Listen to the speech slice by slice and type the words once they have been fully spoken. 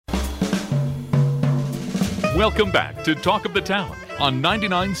Welcome back to Talk of the Town on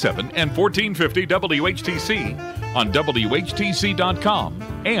 99.7 and 1450 WHTC, on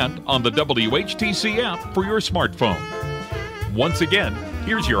WHTC.com, and on the WHTC app for your smartphone. Once again,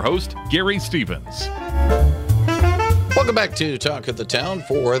 here's your host, Gary Stevens. Welcome back to Talk of the Town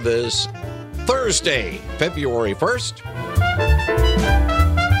for this Thursday, February 1st.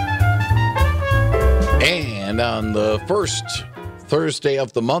 And on the first Thursday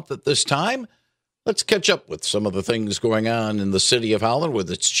of the month at this time, let's catch up with some of the things going on in the city of Holland with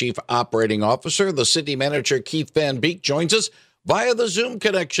its Chief Operating Officer. The city manager, Keith Van Beek, joins us via the Zoom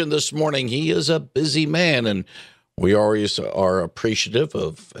connection this morning. He is a busy man, and we always are appreciative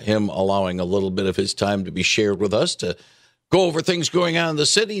of him allowing a little bit of his time to be shared with us to go over things going on in the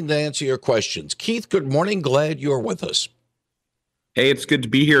city and to answer your questions. Keith, good morning. Glad you're with us. Hey, it's good to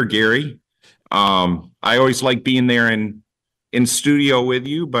be here, Gary. I always like being there in studio with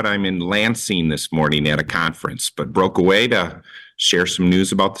you, but I'm in Lansing this morning at a conference, but broke away to share some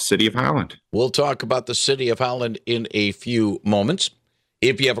news about the city of Holland. We'll talk about the city of Holland in a few moments.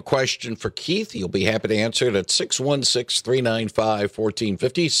 If you have a question for Keith, he'll be happy to answer it at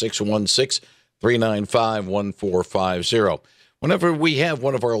 616-395-1450, 616-395-1450. Whenever we have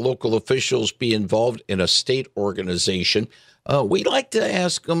one of our local officials be involved in a state organization, we like to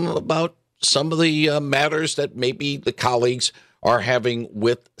ask them about some of the matters that maybe the colleagues are having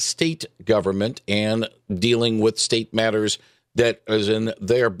with state government and dealing with state matters that is in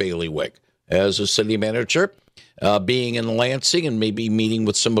their bailiwick. As a city manager, being in Lansing and maybe meeting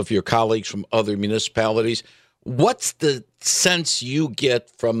with some of your colleagues from other municipalities, what's the sense you get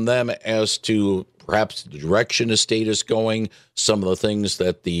from them as to perhaps the direction the state is going, some of the things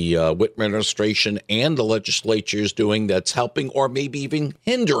that the Whitmer administration and the legislature is doing that's helping or maybe even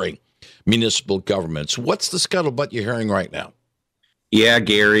hindering municipal governments? What's the scuttlebutt you're hearing right now? Yeah,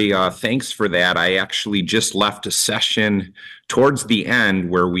 Gary, thanks for that. I actually just left a session towards the end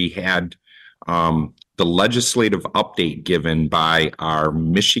where we had the legislative update given by our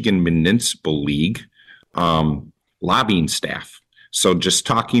Michigan Municipal League lobbying staff. So just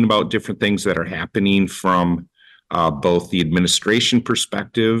talking about different things that are happening from both the administration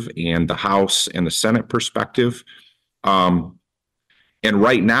perspective and the House and the Senate perspective. And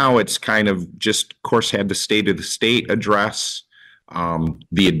right now, it's kind of just, of course, had the State of the State address.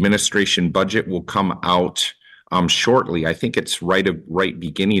 The administration budget will come out shortly. I think it's right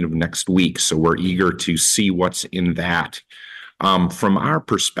beginning of next week. So we're eager to see what's in that. From our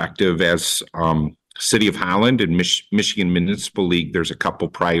perspective as City of Holland and Michigan Municipal League, there's a couple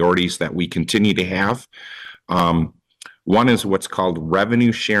priorities that we continue to have. One is what's called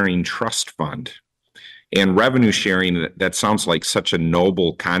Revenue Sharing Trust Fund. And revenue sharing, that sounds like such a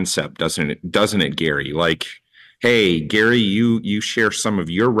noble concept, doesn't it, Gary? Like, hey, Gary, you share some of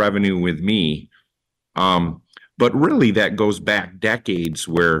your revenue with me. But really, that goes back decades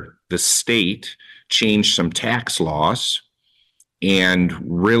where the state changed some tax laws, and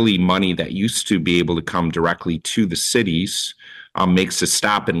really money that used to be able to come directly to the cities makes a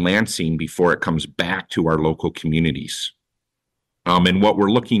stop in Lansing before it comes back to our local communities. And what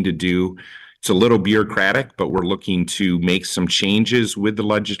we're looking to do, it's a little bureaucratic, but we're looking to make some changes with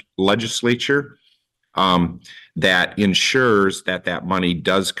the legislature that ensures that money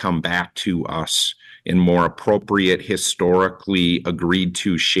does come back to us in more appropriate, historically agreed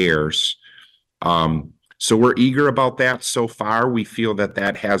to shares. So we're eager about that. So far, we feel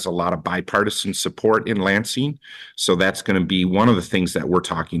that has a lot of bipartisan support in Lansing. So that's going to be one of the things that we're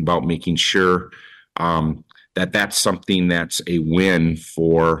talking about, making sure that's something that's a win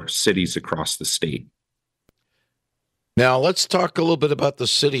for cities across the state. Now, let's talk a little bit about the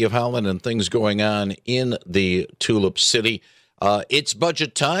city of Holland and things going on in the Tulip City. It's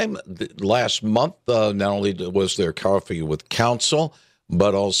budget time. Last month, not only was there coffee with council,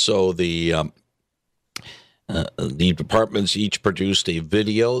 but also the departments each produced a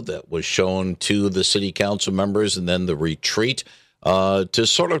video that was shown to the city council members and then the retreat to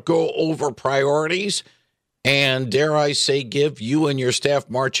sort of go over priorities and, dare I say, give you and your staff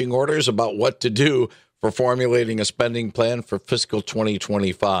marching orders about what to do for formulating a spending plan for fiscal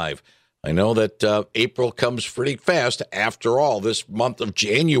 2025. I know that April comes pretty fast. After all, this month of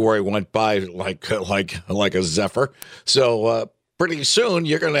January went by like a zephyr. So pretty soon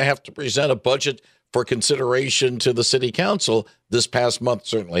you're going to have to present a budget for consideration to the city council. This past month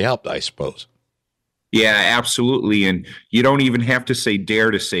certainly helped, I suppose. Yeah, absolutely. And you don't even have to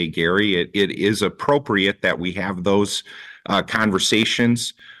dare to say, Gary, it is appropriate that we have those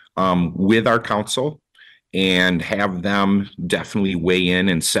conversations with our council and have them definitely weigh in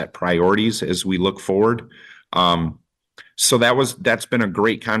and set priorities as we look forward. So that's been a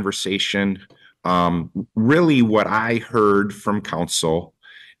great conversation. Really what I heard from council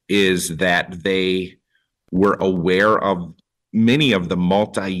is that they were aware of many of the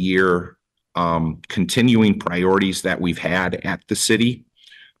multi-year continuing priorities that we've had at the city,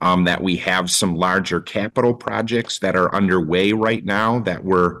 that we have some larger capital projects that are underway right now that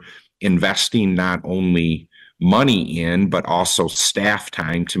we're investing not only money in, but also staff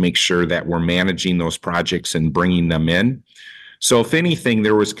time to make sure that we're managing those projects and bringing them in. So if anything,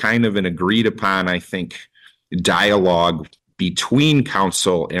 there was kind of an agreed upon, I think, dialogue between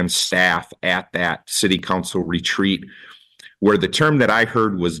council and staff at that city council retreat, where the term that I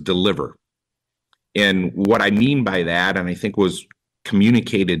heard was deliver. And what I mean by that, and I think was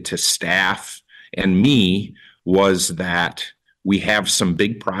communicated to staff and me, was that we have some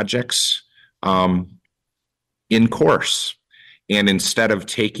big projects in course. And instead of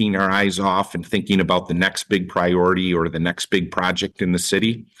taking our eyes off and thinking about the next big priority or the next big project in the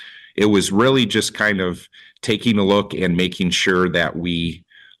city, it was really just kind of taking a look and making sure that we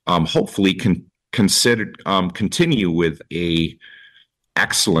hopefully can continue with a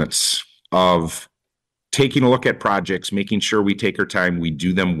excellence of taking a look at projects, making sure we take our time, we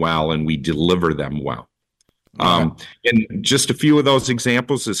do them well, and we deliver them well. And just a few of those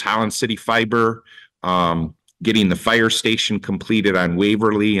examples is Holland City Fiber, getting the fire station completed on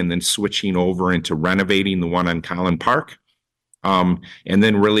Waverly and then switching over into renovating the one on Collin Park. And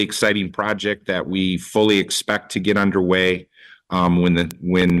then really exciting project that we fully expect to get underway when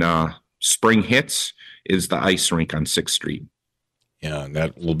spring hits is the ice rink on 6th Street. Yeah, and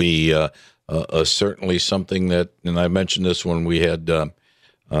that will be certainly something that, and I mentioned this when we had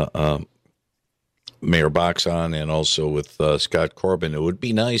Mayor Box on and also with Scott Corbin. It would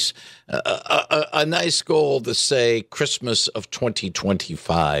be nice, a nice goal to say Christmas of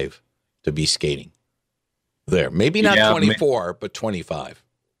 2025 to be skating there. Maybe not 24, but 25.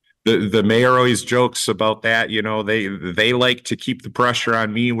 The mayor always jokes about that. You know, they like to keep the pressure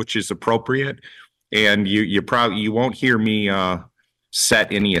on me, which is appropriate. And you won't hear me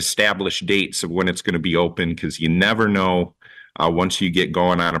set any established dates of when it's going to be open, because you never know once you get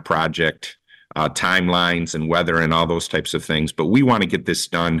going on a project, timelines and weather and all those types of things. But we want to get this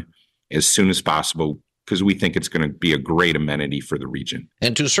done as soon as possible because we think it's going to be a great amenity for the region.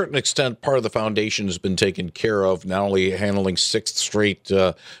 And to a certain extent, part of the foundation has been taken care of, not only handling 6th Street.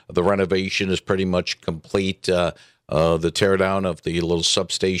 The renovation is pretty much complete. The teardown of the little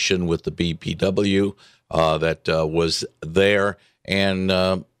substation with the BPW that was there,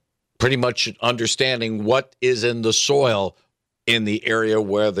 and pretty much understanding what is in the soil in the area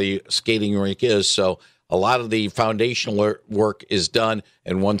where the skating rink is. So a lot of the foundational work is done,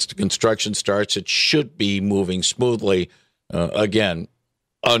 and once the construction starts, it should be moving smoothly, again,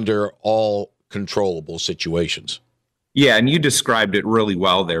 under all controllable situations. Yeah, and you described it really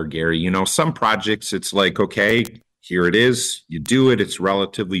well there, Gary. You know, some projects, it's like, okay, here it is, you do it, it's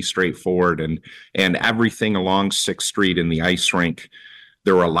relatively straightforward, and everything along 6th Street in the ice rink,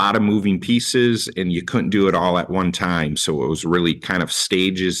 there were a lot of moving pieces, and you couldn't do it all at one time. So it was really kind of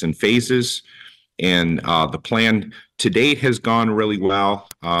stages and phases. And the plan to date has gone really well.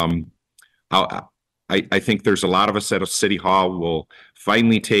 I think there's a lot of us at City Hall will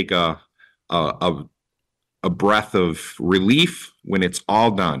finally take a breath of relief when it's all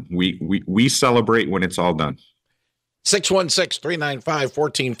done. We celebrate when it's all done.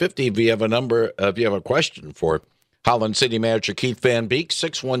 616-395-1450. If you have a question for Holland City Manager Keith Van Beek,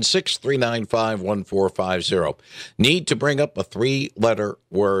 616-395-1450. Need to bring up a 3-letter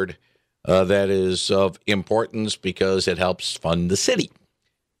word that is of importance because it helps fund the city.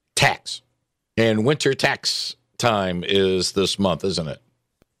 Tax. And winter tax time is this month, isn't it?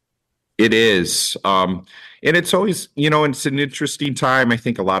 It is. And it's always, it's an interesting time. I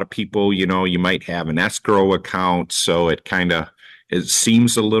think a lot of people, you might have an escrow account, so it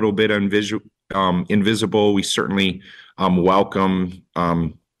seems a little bit invisible. We certainly welcome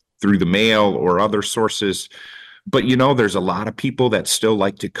through the mail or other sources. But, there's a lot of people that still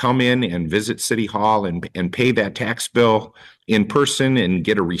like to come in and visit City Hall and pay that tax bill in person and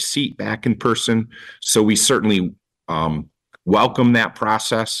get a receipt back in person. So we certainly welcome that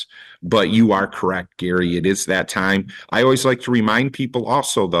process. But you are correct, Gary. It is that time. I always like to remind people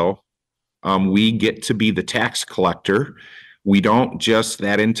also, though, we get to be the tax collector. We don't just,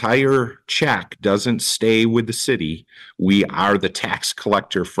 that entire check doesn't stay with the city. We are the tax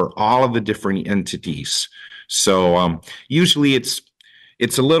collector for all of the different entities. So usually it's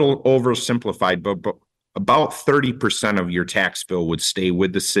a little oversimplified, but about 30% of your tax bill would stay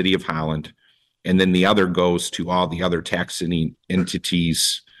with the city of Holland. And then the other goes to all the other taxing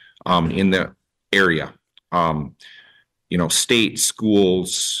entities in the area, state,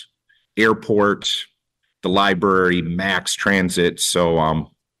 schools, airport, the library, max transit. So,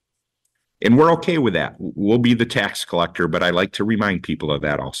 and we're okay with that. We'll be the tax collector, but I like to remind people of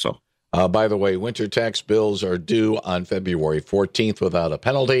that also. By the way, winter tax bills are due on February 14th without a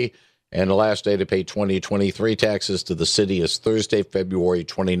penalty, and the last day to pay 2023 taxes to the city is Thursday, February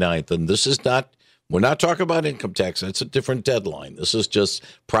 29th. And this is not, we're not talking about income tax. That's a different deadline. This is just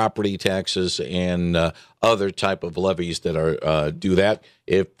property taxes and other type of levies that are due that.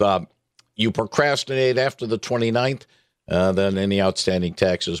 If you procrastinate after the 29th, then any outstanding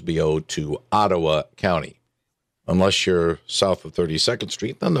taxes be owed to Ottawa County. Unless you're south of 32nd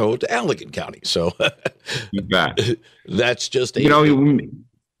Street, then they're owed to Allegan County. So you bet. That's just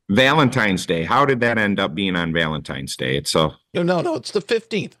Valentine's Day. How did that end up being on Valentine's Day? It's no, it's the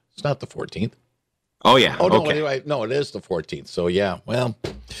 15th. It's not the 14th. Oh yeah. Oh no, okay. Anyway, no, it is the 14th. So yeah, well,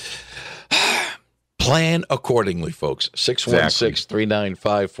 plan accordingly, folks.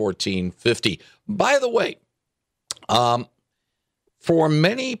 616-395-1450. By the way, for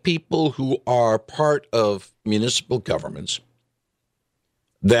many people who are part of municipal governments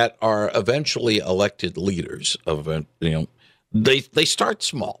that are eventually elected leaders of, they start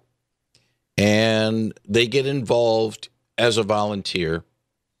small and they get involved as a volunteer,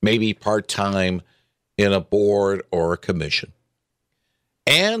 maybe part-time in a board or a commission.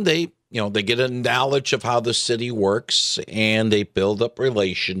 And they get a knowledge of how the city works and they build up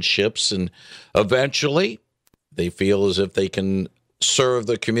relationships, and eventually they feel as if they can serve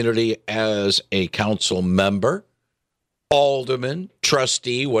the community as a council member, alderman,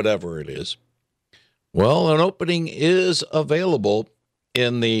 trustee, whatever it is. Well, an opening is available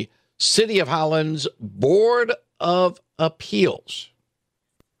in the City of Holland's Board of Appeals.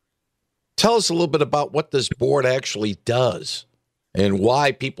 Tell us a little bit about what this board actually does and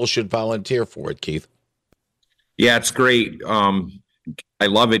why people should volunteer for it, Keith. Yeah, it's great. I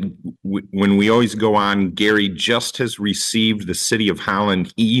love it when we always go on. Gary just has received the City of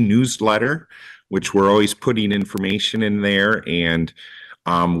Holland e-newsletter, which we're always putting information in there. And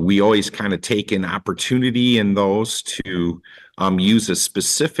we always kind of take an opportunity in those to use a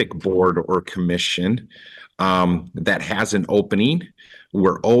specific board or commission that has an opening.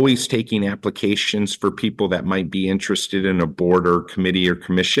 We're always taking applications for people that might be interested in a board or committee or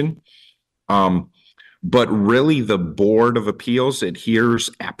commission. But really, the Board of Appeals, it hears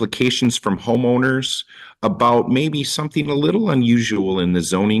applications from homeowners about maybe something a little unusual in the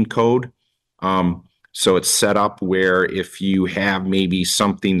zoning code. So it's set up where if you have maybe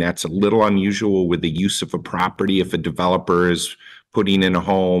something that's a little unusual with the use of a property, if a developer is putting in a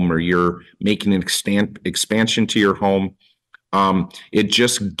home or you're making an expansion to your home, it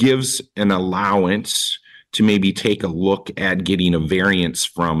just gives an allowance to maybe take a look at getting a variance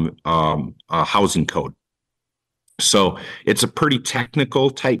from a housing code. So it's a pretty technical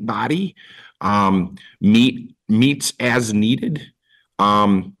type body, meets as needed.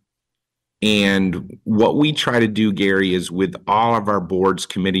 And what we try to do, Gary, is with all of our boards,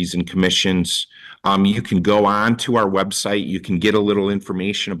 committees, and commissions, you can go on to our website. You can get a little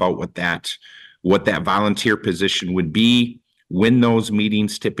information about what that volunteer position would be, when those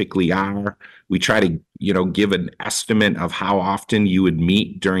meetings typically are. We try to, give an estimate of how often you would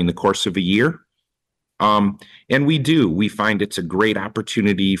meet during the course of a year. And we find it's a great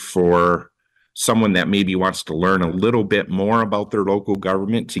opportunity for someone that maybe wants to learn a little bit more about their local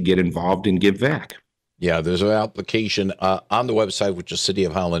government to get involved and give back. Yeah, there's an application on the website, which is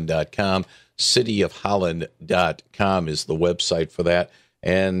cityofholland.com. Cityofholland.com is the website for that.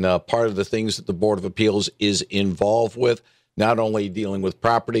 And part of the things that the Board of Appeals is involved with, not only dealing with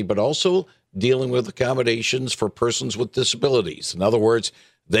property, but also dealing with accommodations for persons with disabilities. In other words,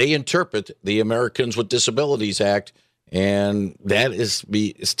 they interpret the Americans with Disabilities Act, and that is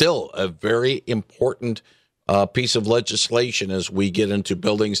still a very important piece of legislation as we get into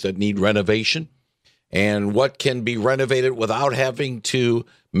buildings that need renovation and what can be renovated without having to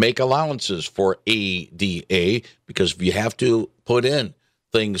make allowances for ADA, because if you have to put in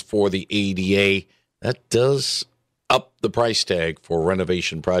things for the ADA, that does up the price tag for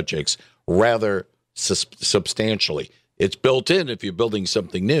renovation projects rather substantially. It's built in if you're building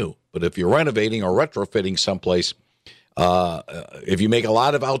something new, but if you're renovating or retrofitting someplace, if you make a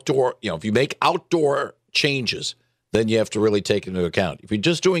lot of outdoor, if you make outdoor changes, then you have to really take into account. If you're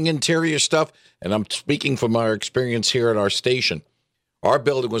just doing interior stuff, and I'm speaking from our experience here at our station, our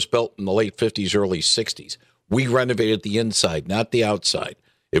building was built in the late 50s, early 60s. We renovated the inside, not the outside.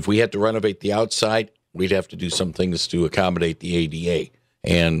 If we had to renovate the outside, we'd have to do some things to accommodate the ADA.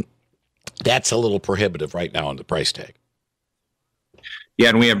 And that's a little prohibitive right now on the price tag. Yeah,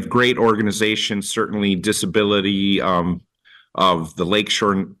 and we have great organizations, certainly disability of the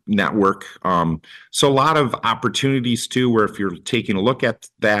Lakeshore Network. So a lot of opportunities too, where if you're taking a look at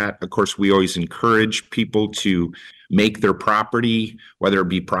that, of course, we always encourage people to make their property, whether it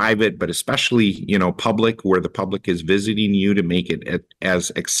be private, but especially, public, where the public is visiting you, to make it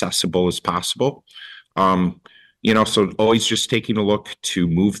as accessible as possible. So always just taking a look to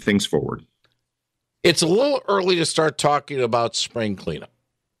move things forward. It's a little early to start talking about spring cleanup,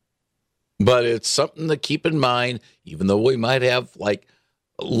 but it's something to keep in mind, even though we might have like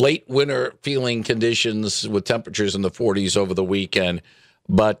late winter feeling conditions with temperatures in the 40s over the weekend.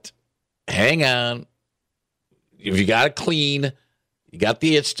 But hang on. If you got to clean, you got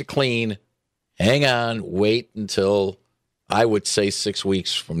the itch to clean, hang on, wait until, I would say, 6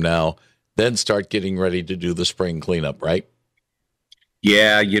 weeks from now, then start getting ready to do the spring cleanup, right?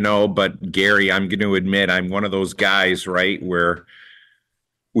 Yeah, but Gary, I'm going to admit I'm one of those guys, right, where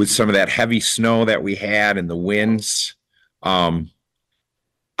with some of that heavy snow that we had and the winds,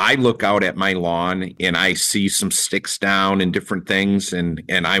 I look out at my lawn and I see some sticks down and different things, and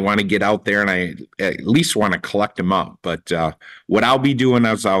I want to get out there and I at least want to collect them up. But what I'll be doing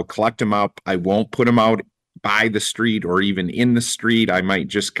is I'll collect them up. I won't put them out by the street or even in the street. I might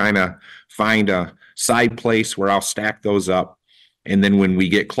just kind of find a side place where I'll stack those up. And then when we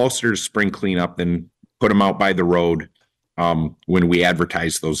get closer to spring cleanup, then put them out by the road when we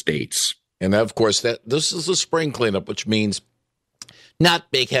advertise those dates. And of course, this is the spring cleanup, which means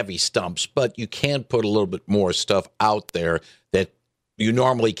not big, heavy stumps, but you can put a little bit more stuff out there that you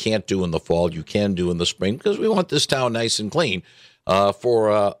normally can't do in the fall. You can do in the spring, because we want this town nice and clean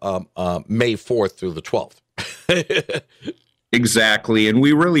for May 4th through the 12th. Exactly. And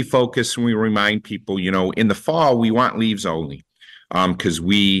we really focus and we remind people, in the fall, we want leaves only, because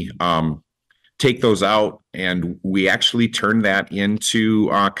we take those out and we actually turn that into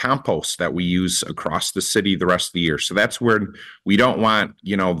compost that we use across the city the rest of the year. So that's where we don't want,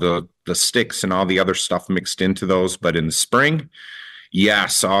 the sticks and all the other stuff mixed into those. But in the spring,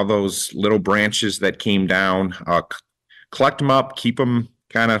 yes, all those little branches that came down, collect them up, keep them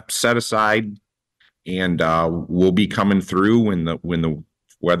kind of set aside, and we'll be coming through when the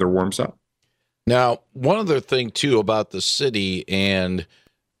weather warms up. Now, one other thing too about the city, and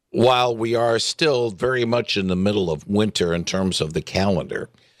while we are still very much in the middle of winter in terms of the calendar,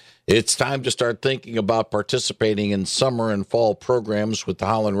 it's time to start thinking about participating in summer and fall programs with the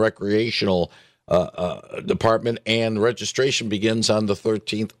Holland Recreational Department, and registration begins on the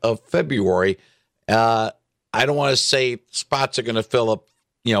 13th of February. I don't want to say spots are going to fill up,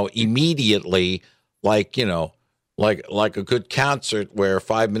 immediately, like a good concert where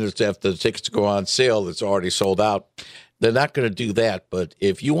 5 minutes after the tickets go on sale, it's already sold out. They're not going to do that. But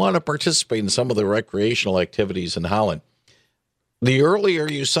if you want to participate in some of the recreational activities in Holland, the earlier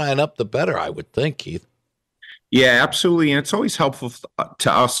you sign up, the better, I would think, Keith. Yeah, absolutely. And it's always helpful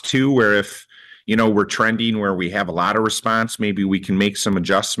to us, too, where if, we're trending where we have a lot of response, maybe we can make some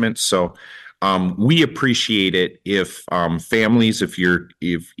adjustments. So we appreciate it if families, if you're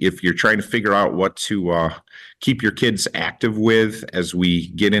trying to figure out what to keep your kids active with as we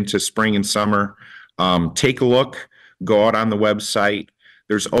get into spring and summer, take a look. Go out on the website.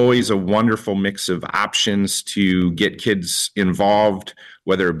 There's always a wonderful mix of options to get kids involved,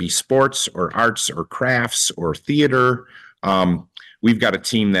 whether it be sports or arts or crafts or theater. We've got a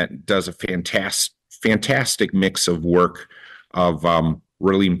team that does a fantastic mix of work of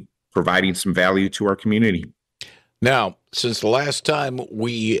really providing some value to our community. Now, since the last time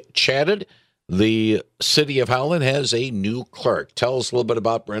we chatted, the city of Holland has a new clerk. Tell us a little bit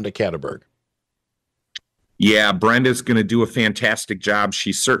about Brenda Catterberg. Yeah, Brenda's going to do a fantastic job.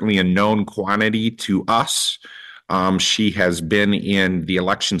 She's certainly a known quantity to us. She has been in the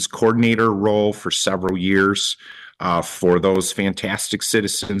elections coordinator role for several years for those fantastic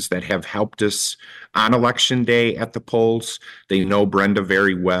citizens that have helped us on election day at the polls. They know Brenda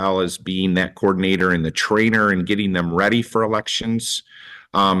very well as being that coordinator and the trainer and getting them ready for elections.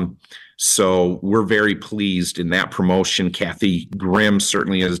 So we're very pleased in that promotion. Kathy Grimm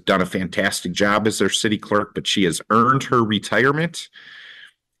certainly has done a fantastic job as their city clerk, but she has earned her retirement.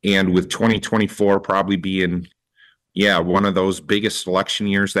 And with 2024 probably being, one of those biggest election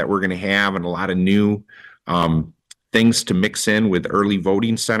years that we're going to have, and a lot of new things to mix in with early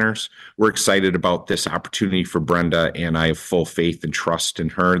voting centers, we're excited about this opportunity for Brenda, and I have full faith and trust in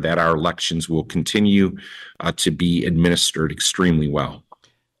her that our elections will continue to be administered extremely well.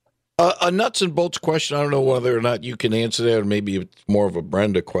 A nuts and bolts question. I don't know whether or not you can answer that, or maybe it's more of a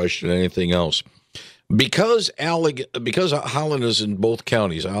Brenda question than anything else. Because Holland is in both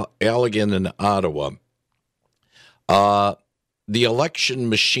counties, Allegan and Ottawa, the election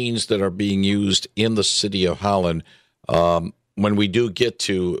machines that are being used in the city of Holland when we do get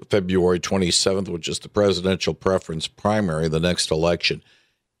to February 27th, which is the presidential preference primary, the next election,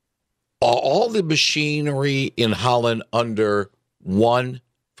 are all the machinery in Holland under one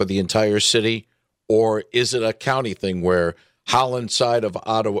for the entire city, or is it a county thing where Holland side of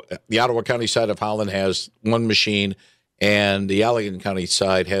Ottawa, the Ottawa County side of Holland has one machine and the Allegan County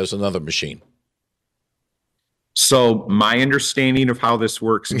side has another machine? So my understanding of how this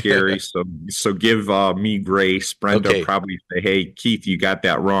works, Gary, so give me grace. Brenda will probably say, hey, Keith, you got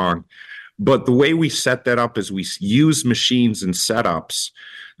that wrong. But the way we set that up is we use machines and setups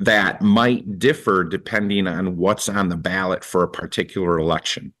that might differ depending on what's on the ballot for a particular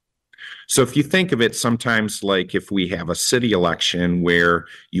election. So if you think of it sometimes like if we have a city election where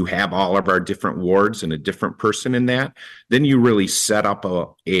you have all of our different wards and a different person in that, then you really set up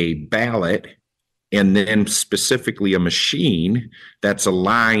a ballot and then specifically a machine that's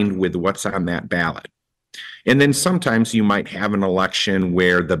aligned with what's on that ballot. And then sometimes you might have an election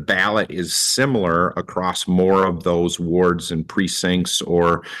where the ballot is similar across more of those wards and precincts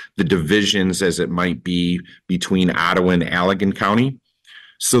or the divisions as it might be between Ottawa and Allegan County.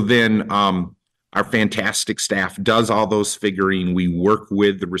 So then our fantastic staff does all those figuring. We work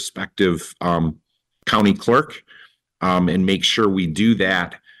with the respective county clerk and make sure we do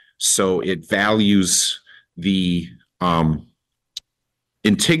that so it values the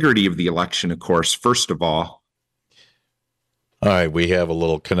integrity of the election, of course, first of all. All right, we have a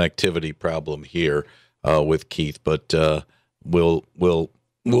little connectivity problem here with Keith, but we'll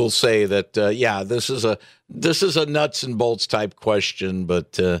say that this is a nuts and bolts type question,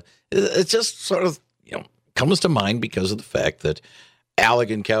 but it just sort of comes to mind because of the fact that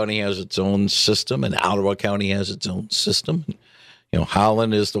Allegan County has its own system and Ottawa County has its own system.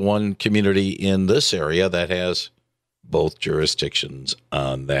 Holland is the one community in this area that has both jurisdictions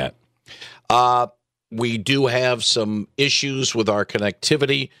on that. We do have some issues with our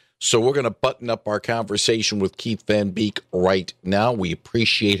connectivity, so we're going to button up our conversation with Keith Van Beek right now. We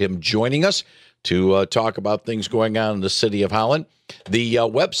appreciate him joining us to talk about things going on in the city of Holland. The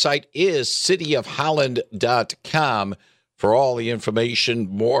website is cityofholland.com for all the information,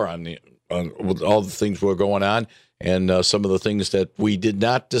 more on all the things that are going on and some of the things that we did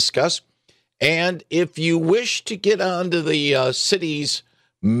not discuss. And if you wish to get onto the city's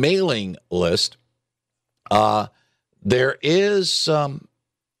mailing list, there is a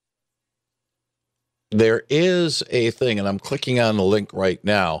thing, and I'm clicking on the link right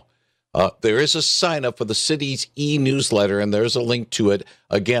now. There is a sign up for the city's e-newsletter, and there's a link to it,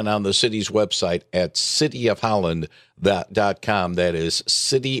 again, on the city's website at cityofholland.com. That is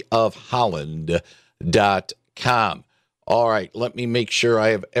cityofholland.com. All right, let me make sure I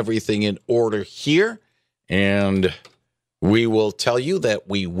have everything in order here, and we will tell you that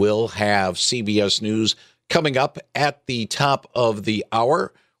we will have CBS News coming up at the top of the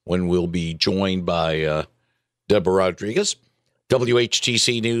hour when we'll be joined by Deborah Rodriguez.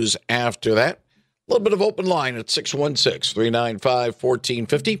 WHTC News after that. A little bit of open line at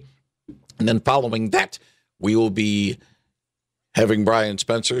 616-395-1450. And then following that, we will be having Brian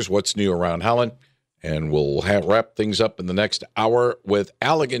Spencer's What's New Around Holland. And we'll wrap things up in the next hour with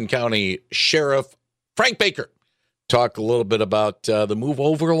Allegan County Sheriff Frank Baker. Talk a little bit about the move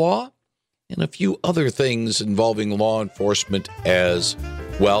over law and a few other things involving law enforcement as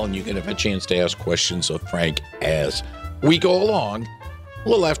well. And you can have a chance to ask questions of Frank as we go along a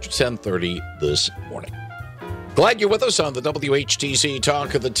little after 10:30 this morning. Glad you're with us on the WHTC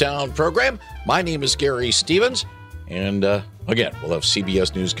Talk of the Town program. My name is Gary Stevens. And again, we'll have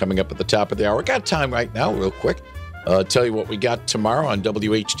CBS News coming up at the top of the hour. Got time right now, real quick. Tell you what we got tomorrow on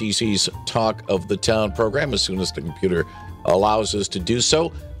WHTC's Talk of the Town program as soon as the computer allows us to do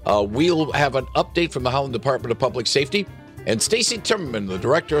so. We'll have an update from the Holland Department of Public Safety. And Stacy Timmerman, the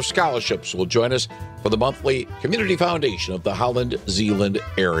Director of Scholarships, will join us for the monthly Community Foundation of the Holland-Zeeland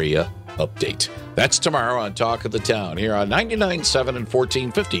Area update. That's tomorrow on Talk of the Town here on 99.7 and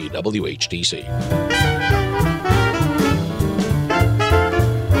 1450 WHTC.